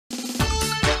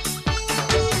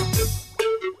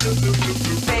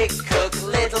Big cook,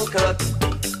 little cook,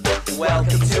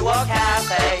 welcome to our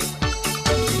cafe.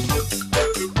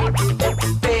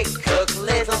 Big cook,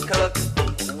 little cook,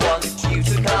 want you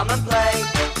to come and play.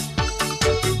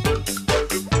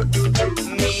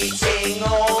 Meeting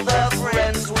all the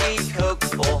friends we cook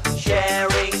for,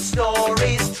 sharing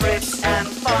stories, trips and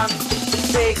fun.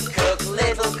 Big cook,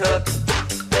 little cook,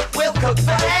 we'll cook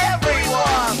for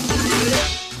everyone.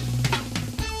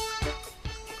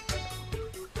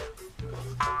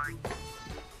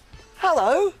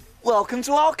 Hello, welcome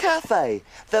to our cafe,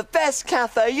 the best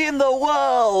cafe in the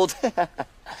world.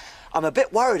 I'm a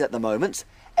bit worried at the moment.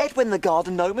 Edwin the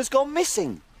garden gnome has gone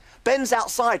missing. Ben's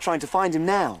outside trying to find him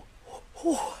now.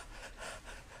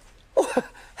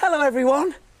 Hello,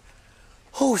 everyone.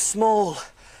 Oh, Small.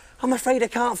 I'm afraid I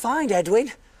can't find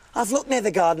Edwin. I've looked near the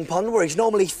garden pond where he's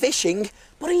normally fishing,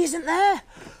 but he isn't there.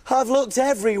 I've looked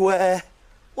everywhere.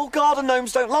 Well, garden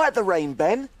gnomes don't like the rain,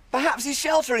 Ben. Perhaps he's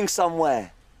sheltering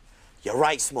somewhere. You're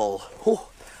right, Small. Oh,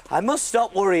 I must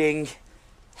stop worrying.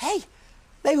 Hey,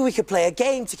 maybe we could play a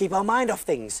game to keep our mind off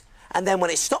things. And then when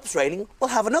it stops raining,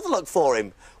 we'll have another look for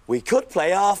him. We could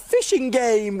play our fishing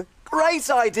game.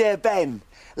 Great idea, Ben.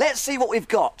 Let's see what we've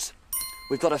got.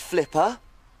 We've got a flipper,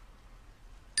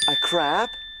 a crab,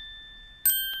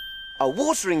 a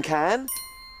watering can,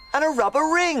 and a rubber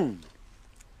ring.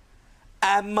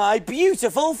 And my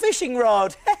beautiful fishing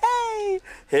rod. Hey,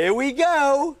 here we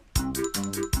go.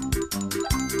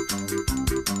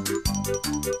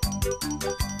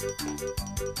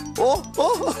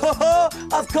 Oh,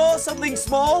 I've caught something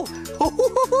small.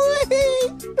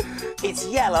 It's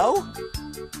yellow.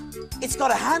 It's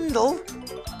got a handle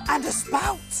and a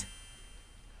spout.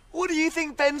 What do you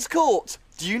think Ben's caught?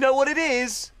 Do you know what it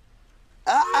is?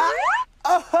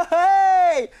 Oh,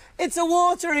 hey! It's a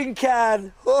watering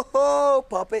can. Oh,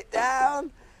 pop it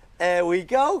down. There we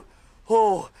go.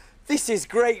 Oh, this is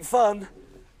great fun.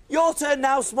 Your turn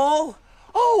now, Small.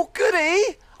 Oh,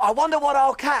 goody! I wonder what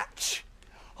I'll catch.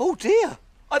 Oh, dear.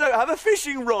 I don't have a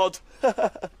fishing rod.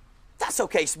 That's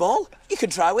okay, Small. You can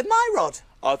try with my rod.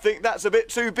 I think that's a bit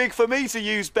too big for me to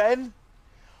use, Ben.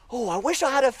 Oh, I wish I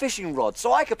had a fishing rod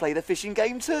so I could play the fishing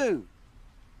game too.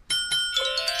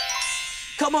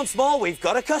 Come on, Small. We've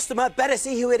got a customer. Better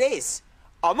see who it is.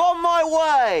 I'm on my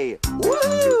way.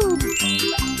 Woo!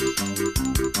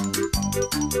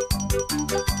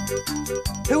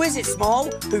 Who is it, Small?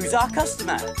 Who's our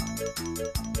customer?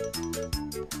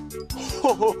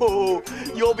 Oh,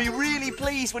 you'll be really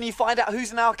pleased when you find out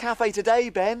who's in our cafe today,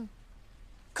 Ben.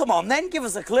 Come on, then. Give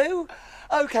us a clue.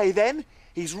 OK, then.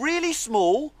 He's really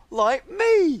small, like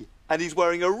me. And he's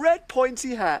wearing a red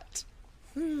pointy hat.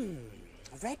 A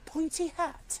red pointy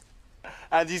hat.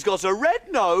 And he's got a red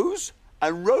nose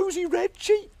and rosy red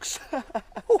cheeks.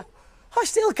 Oh, I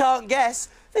still can't guess.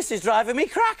 This is driving me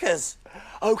crackers.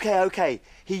 OK.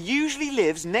 He usually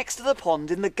lives next to the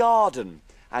pond in the garden.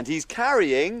 And he's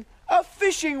carrying a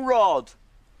fishing rod.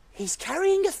 He's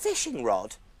carrying a fishing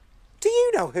rod? Do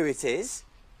you know who it is?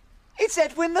 It's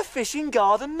Edwin the fishing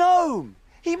garden gnome.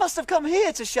 He must have come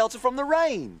here to shelter from the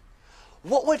rain.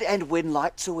 What would Edwin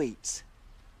like to eat?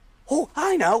 Oh,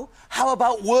 I know. How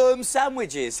about worm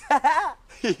sandwiches?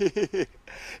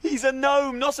 He's a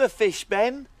gnome, not a fish,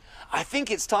 Ben. I think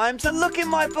it's time to look in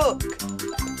my book.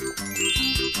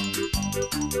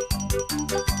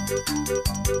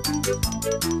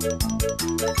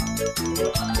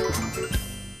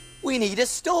 We need a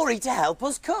story to help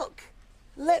us cook.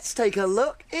 Let's take a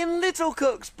look in Little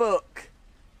Cook's book.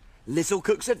 Little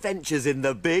Cook's Adventures in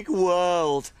the Big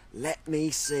World. Let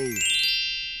me see.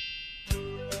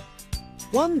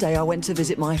 One day I went to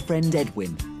visit my friend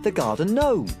Edwin, the garden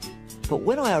gnome. But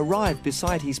when I arrived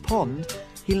beside his pond,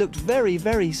 he looked very,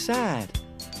 very sad.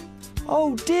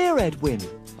 "Oh dear, Edwin,"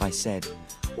 I said.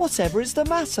 "Whatever is the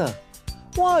matter?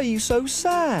 Why are you so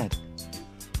sad?"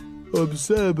 I'm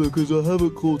sad because I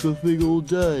haven't caught a thing all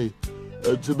day.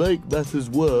 And to make matters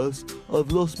worse,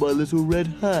 I've lost my little red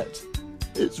hat.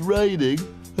 It's raining,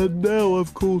 and now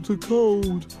I've caught a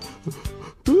cold.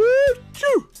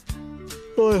 Achoo!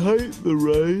 I hate the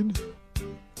rain.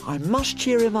 I must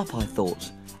cheer him up, I thought.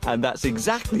 And that's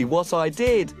exactly what I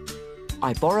did.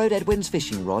 I borrowed Edwin's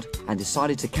fishing rod and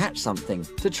decided to catch something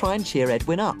to try and cheer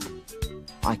Edwin up.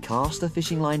 I cast the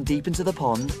fishing line deep into the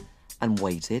pond and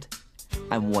waited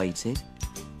and waited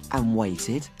and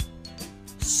waited.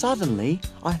 Suddenly,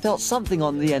 I felt something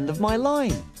on the end of my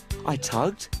line. I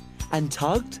tugged and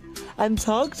tugged and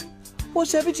tugged.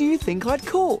 Whatever do you think I'd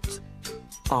caught?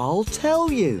 I'll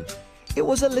tell you. It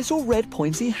was a little red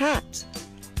pointy hat.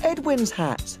 Edwin's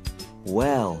hat.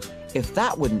 Well, if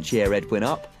that wouldn't cheer Edwin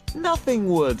up, nothing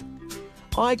would.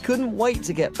 I couldn't wait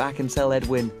to get back and tell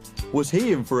Edwin. Was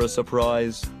he in for a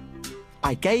surprise?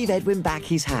 I gave Edwin back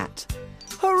his hat.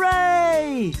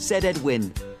 Hooray! Said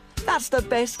Edwin. That's the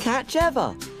best catch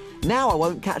ever. Now I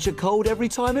won't catch a cold every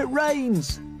time it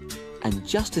rains. And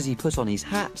just as he put on his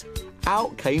hat,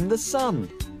 out came the sun.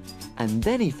 And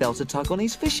then he felt a tug on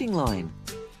his fishing line.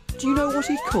 Do you know what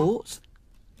he'd caught?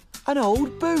 An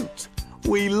old boot.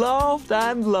 We laughed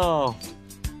and laughed.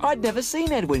 I'd never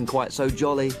seen Edwin quite so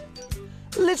jolly.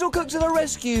 Little Cook to the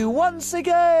rescue once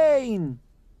again.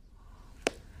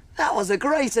 That was a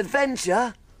great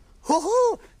adventure.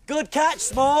 Hoo-hoo! Good catch,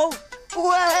 Small.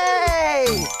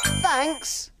 Way!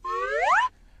 Thanks.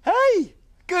 Hey,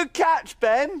 good catch,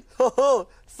 Ben. Hoo-hoo!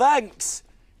 Thanks.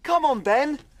 Come on,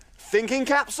 Ben. Thinking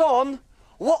caps on.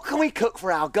 What can we cook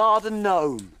for our garden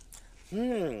gnome?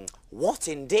 What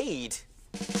indeed?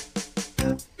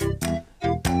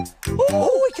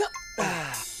 Oh, we can...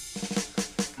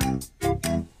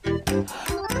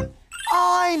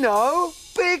 I know.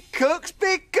 Big Cook's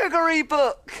Big Cookery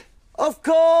Book. Of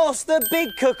course, the Big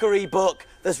Cookery Book.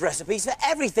 There's recipes for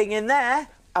everything in there.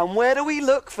 And where do we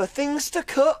look for things to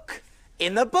cook?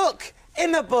 In the book.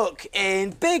 In the book.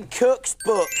 In Big Cook's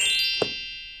book.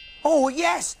 Oh,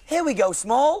 yes. Here we go,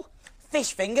 Small.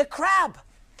 Fish finger crab.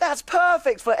 That's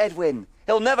perfect for Edwin.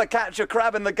 He'll never catch a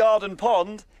crab in the garden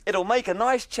pond. It'll make a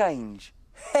nice change.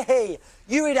 Hey,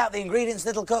 you read out the ingredients,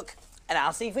 Little Cook, and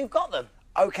I'll see if we've got them.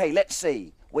 OK, let's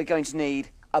see. We're going to need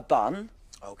a bun.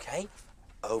 OK.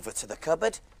 Over to the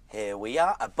cupboard. Here we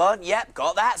are. A bun. Yep,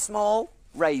 got that, Small.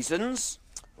 Raisins.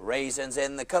 Raisins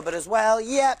in the cupboard as well.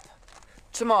 Yep.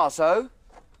 Tomato.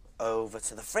 Over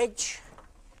to the fridge.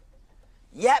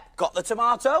 Yep, got the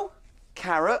tomato.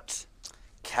 Carrot.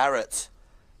 Carrot.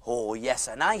 Oh, yes,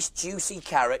 a nice juicy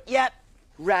carrot. Yep.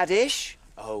 Radish.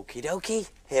 Okie dokie.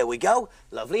 Here we go.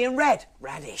 Lovely and red.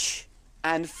 Radish.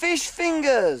 And fish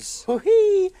fingers.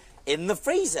 Whee! In the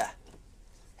freezer.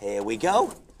 Here we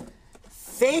go.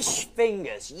 Fish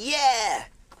fingers. Yeah!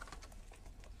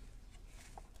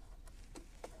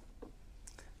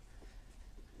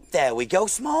 There we go,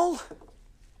 Small.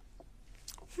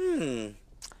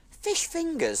 Fish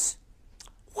fingers.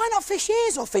 Why not fish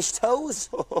ears or fish toes?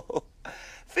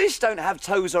 Fish don't have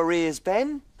toes or ears,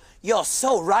 Ben. You're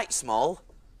so right, Small.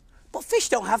 But fish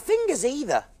don't have fingers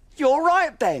either. You're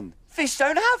right, Ben. Fish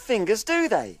don't have fingers, do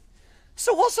they?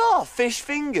 So what's our fish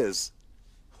fingers?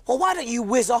 Well, why don't you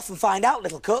whiz off and find out,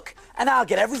 Little Cook, and I'll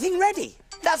get everything ready.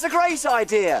 That's a great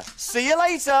idea. See you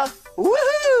later.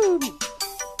 Woohoo!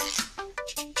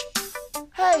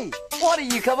 Hey, why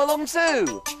don't you come along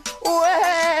too?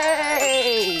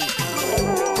 Way!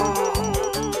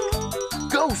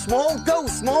 Go,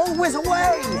 Small, whiz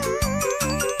away!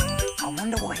 I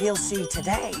wonder what he'll see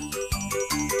today.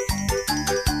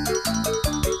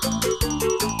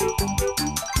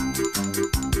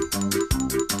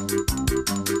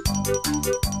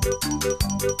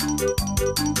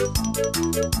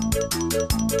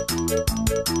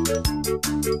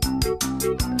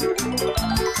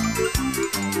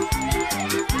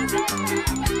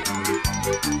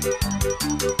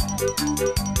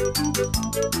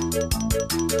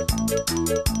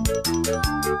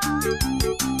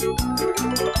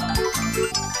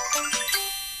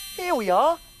 Here we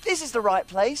are. This is the right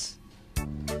place.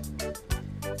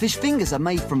 Fish fingers are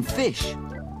made from fish.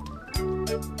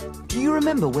 Do you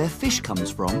remember where fish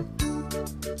comes from?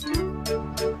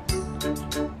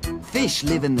 Fish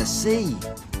live in the sea.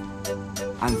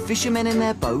 And fishermen in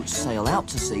their boats sail out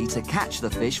to sea to catch the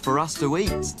fish for us to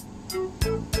eat.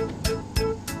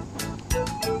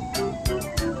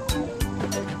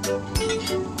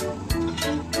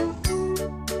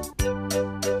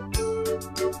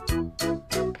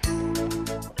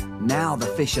 Now the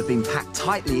fish have been packed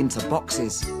tightly into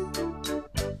boxes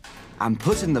and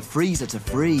put in the freezer to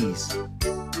freeze.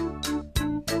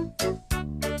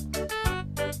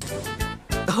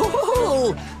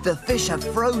 Oh, the fish have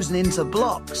frozen into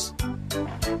blocks.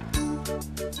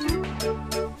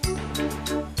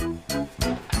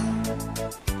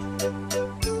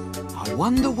 I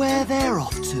wonder where they're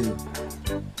off to.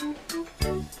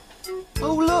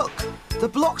 Oh, look, the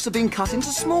blocks have been cut into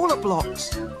smaller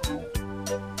blocks.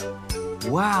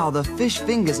 Wow, the fish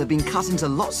fingers have been cut into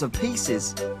lots of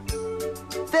pieces.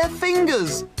 They're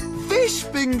fingers! Fish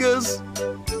fingers!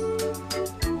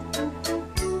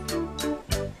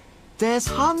 There's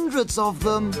hundreds of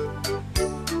them.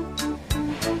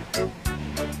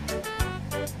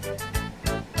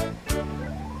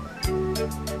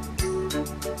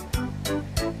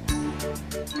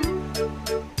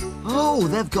 Oh,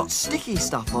 they've got sticky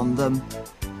stuff on them.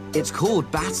 It's called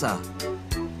batter.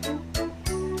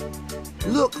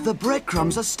 Look, the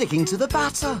breadcrumbs are sticking to the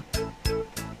batter.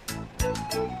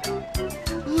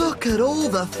 Look at all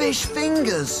the fish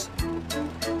fingers.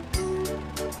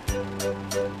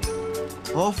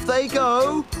 Off they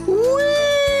go. Whee!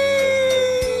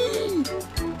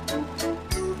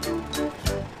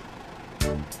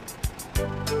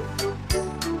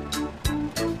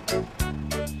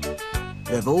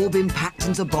 They've all been packed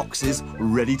into boxes,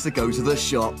 ready to go to the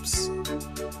shops.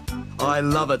 I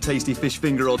love a tasty fish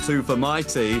finger or two for my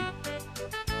tea.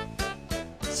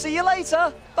 See you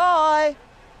later. Bye.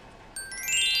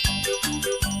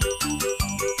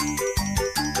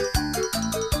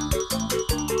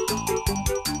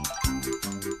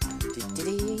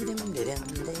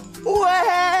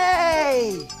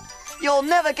 Way! You'll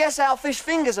never guess how fish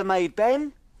fingers are made,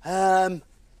 Ben.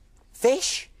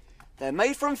 Fish? They're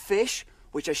made from fish,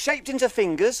 which are shaped into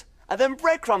fingers, and then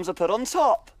breadcrumbs are put on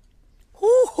top.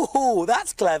 Ooh,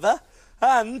 that's clever.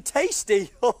 And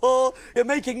tasty. You're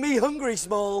making me hungry,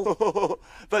 Small.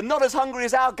 But not as hungry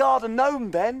as our garden gnome,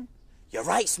 Ben. You're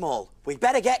right, Small. We'd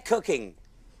better get cooking.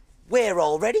 We're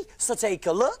all ready, so take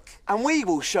a look. And we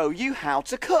will show you how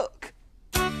to cook.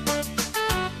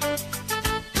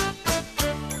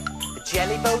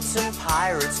 Jelly boats and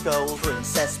pirates' gold,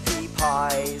 princess pea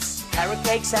pies, carrot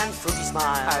cakes and fruity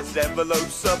smiles, And envelope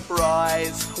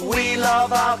surprise. We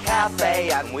love our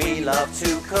cafe and we love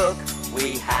to cook.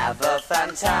 We have a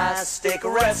fantastic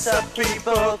recipe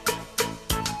book.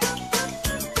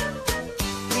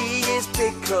 He is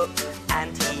big cook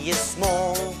and he is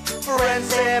small.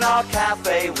 Friends in our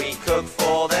cafe, we cook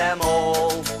for them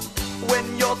all.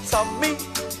 When your tummy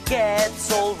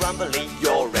gets all rumbly,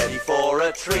 you're ready for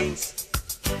a treat.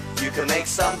 You can make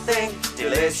something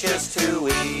delicious to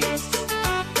eat.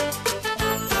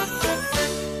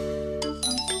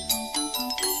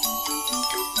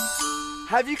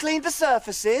 Have you cleaned the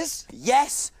surfaces?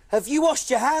 Yes. Have you washed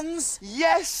your hands?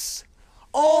 Yes!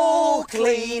 All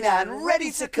clean and ready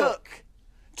to cook.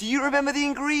 Do you remember the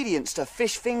ingredients to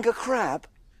fish finger crab?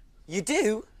 You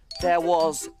do? There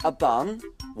was a bun,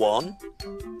 1,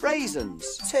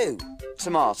 raisins, 2,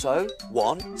 tomato,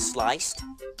 1 sliced,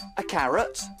 a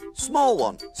carrot, small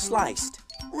one sliced,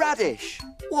 radish,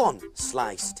 1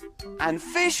 sliced, and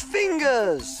fish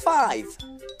fingers. 5.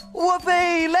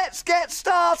 Whoopee! Let's get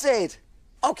started.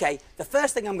 OK, the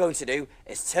first thing I'm going to do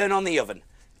is turn on the oven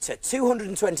to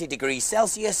 220 degrees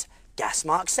Celsius, gas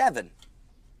mark 7.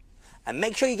 And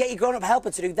make sure you get your grown-up helper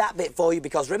to do that bit for you,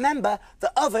 because remember,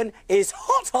 the oven is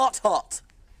hot, hot, hot.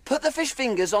 Put the fish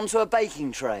fingers onto a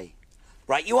baking tray.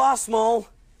 Right you are, Small.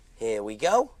 Here we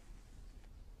go.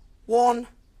 1,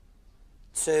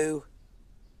 2,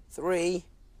 3,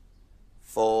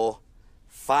 4,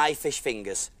 5 fish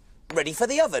fingers. Ready for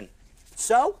the oven.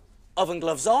 So, oven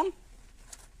gloves on.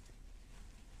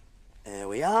 There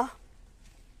we are.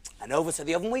 And over to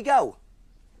the oven we go.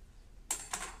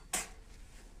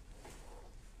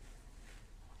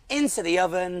 Into the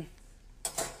oven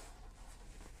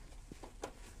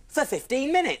for 15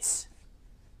 minutes.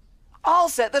 I'll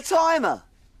set the timer.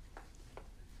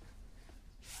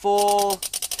 For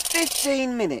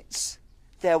 15 minutes.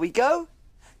 There we go.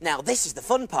 Now, this is the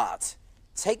fun part.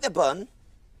 Take the bun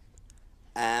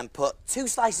and put 2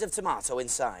 slices of tomato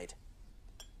inside.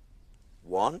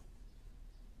 1,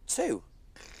 2.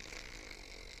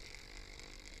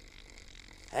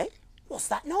 Hey, what's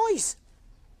that noise?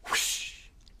 Whoosh.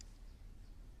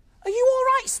 Are you all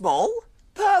right, Small?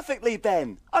 Perfectly,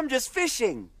 Ben. I'm just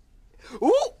fishing.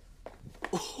 Ooh!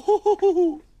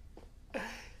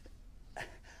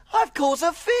 I've caught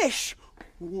a fish.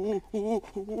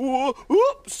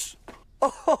 Oops.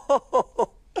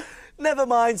 Never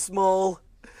mind, Small.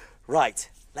 Right,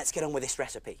 let's get on with this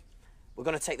recipe. We're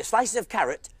going to take the slices of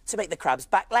carrot to make the crab's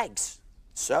back legs.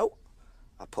 So,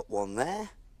 I put 1 there,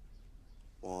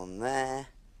 1 there,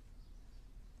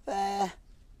 there,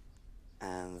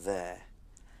 and there.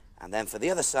 And then for the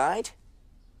other side,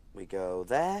 we go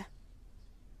there,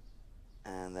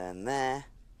 and then there,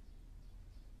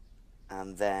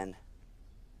 and then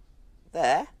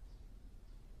there,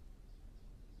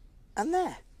 and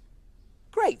there.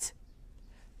 Great.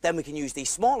 Then we can use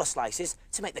these smaller slices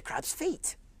to make the crab's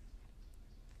feet.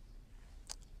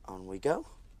 On we go.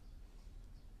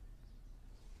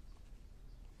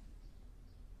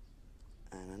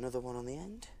 And another one on the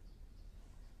end.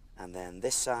 And then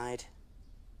this side.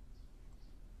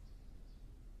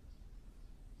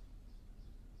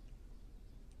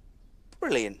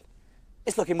 Brilliant.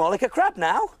 It's looking more like a crab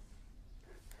now.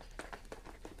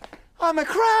 I'm a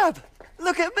crab.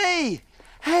 Look at me.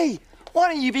 Hey,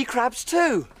 why don't you be crabs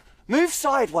too? Move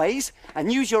sideways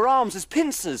and use your arms as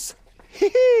pincers. Hee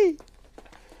hee.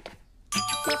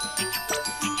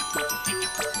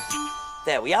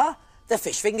 There we are. The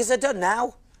fish fingers are done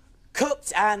now.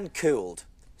 Cooked and cooled.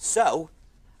 So,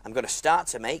 I'm going to start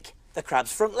to make the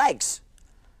crab's front legs.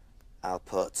 I'll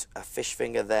put a fish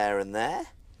finger there and there.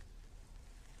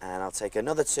 And I'll take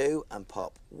another two and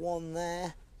pop one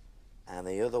there and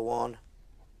the other one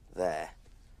there.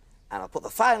 And I'll put the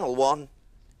final one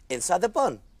inside the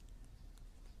bun.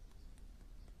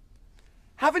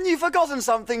 Haven't you forgotten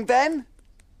something, Ben?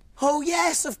 Oh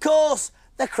yes, of course,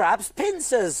 the crab's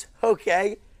pincers.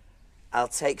 Okay, I'll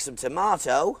take some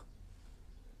tomato,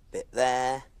 bit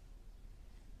there,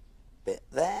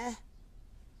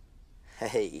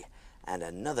 hey, and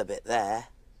another bit there,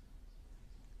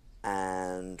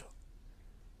 and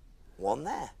one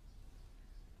there.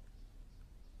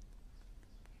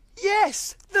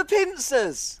 Yes, the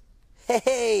pincers.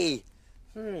 Hey,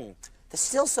 there's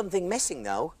still something missing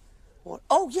though. What?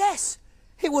 Oh yes,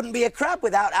 it wouldn't be a crab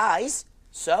without eyes.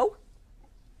 So,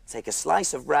 take a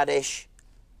slice of radish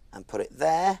and put it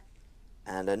there,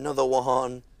 and another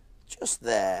one just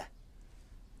there.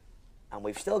 And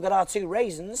we've still got our two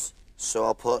raisins, so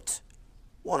I'll put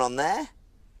one on there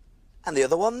and the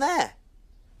other one there.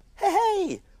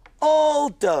 Hey, all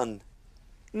done.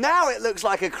 Now it looks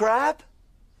like a crab.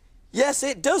 Yes,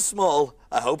 it does, Small.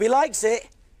 I hope he likes it.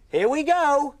 Here we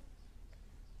go.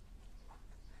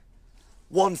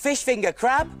 One fish finger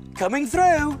crab coming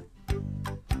through.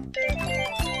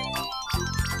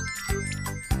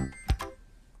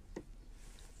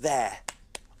 There,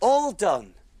 all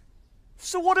done.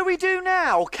 So what do we do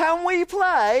now? Can we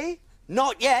play?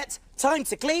 Not yet. Time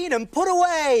to clean and put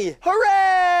away.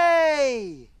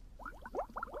 Hooray!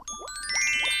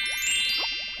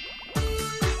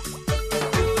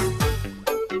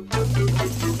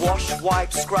 Wash,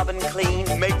 wipe, scrub and clean.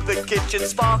 Make the kitchen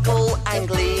sparkle and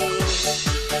gleam.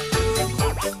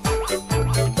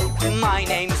 My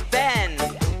name's Ben.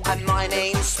 And my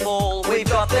name's Small. We've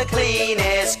got the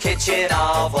cleanest kitchen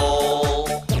of all.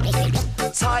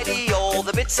 Tidy all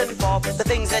the bits and bobs, the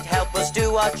things that help us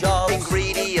do our jobs.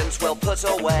 Ingredients we'll put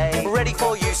away, ready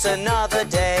for use another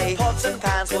day. Pots and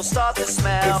pans will start to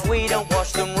smell if we don't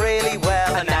wash them really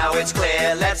well. And now it's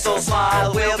clear, let's all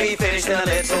smile, we'll be finished in a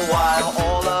little while.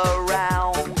 All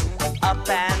around, up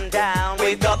and down,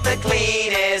 we've got the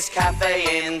cleanest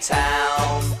cafe in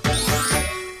town.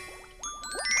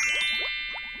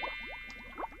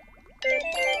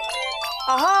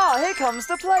 Aha, here comes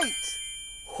the plate.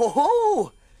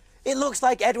 Ho-ho! It looks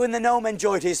like Edwin the Gnome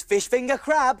enjoyed his fish finger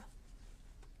crab.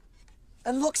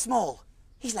 And look, Small,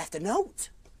 he's left a note.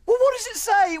 Well, what does it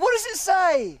say? What does it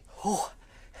say? Oh,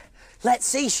 let's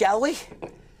see, shall we?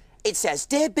 It says,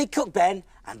 Dear Big Cook Ben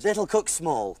and Little Cook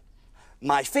Small,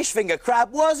 my fish finger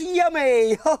crab was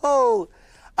yummy! Ho-ho!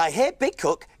 I hear Big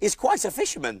Cook is quite a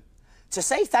fisherman. To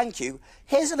say thank you,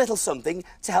 here's a little something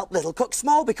to help Little Cook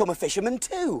Small become a fisherman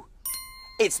too.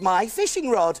 It's my fishing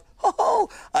rod. Ho-ho!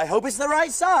 I hope it's the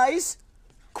right size.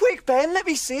 Quick, Ben, let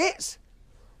me see it.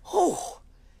 Oh,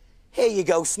 here you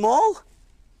go, Small.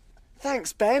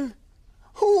 Thanks, Ben.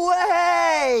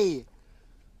 Hooray!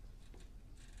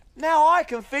 Now I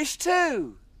can fish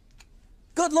too.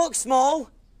 Good luck,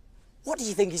 Small. What do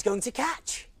you think he's going to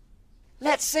catch?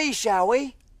 Let's see, shall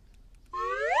we?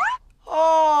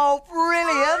 Oh,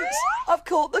 brilliant! I've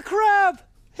caught the crab.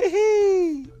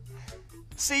 Hee-hee.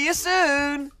 See you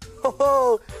soon.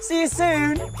 Ho-ho! See you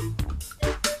soon.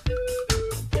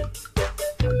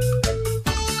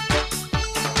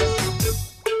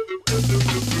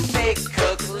 Big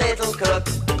cook, little cook,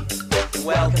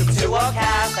 welcome to our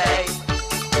cafe.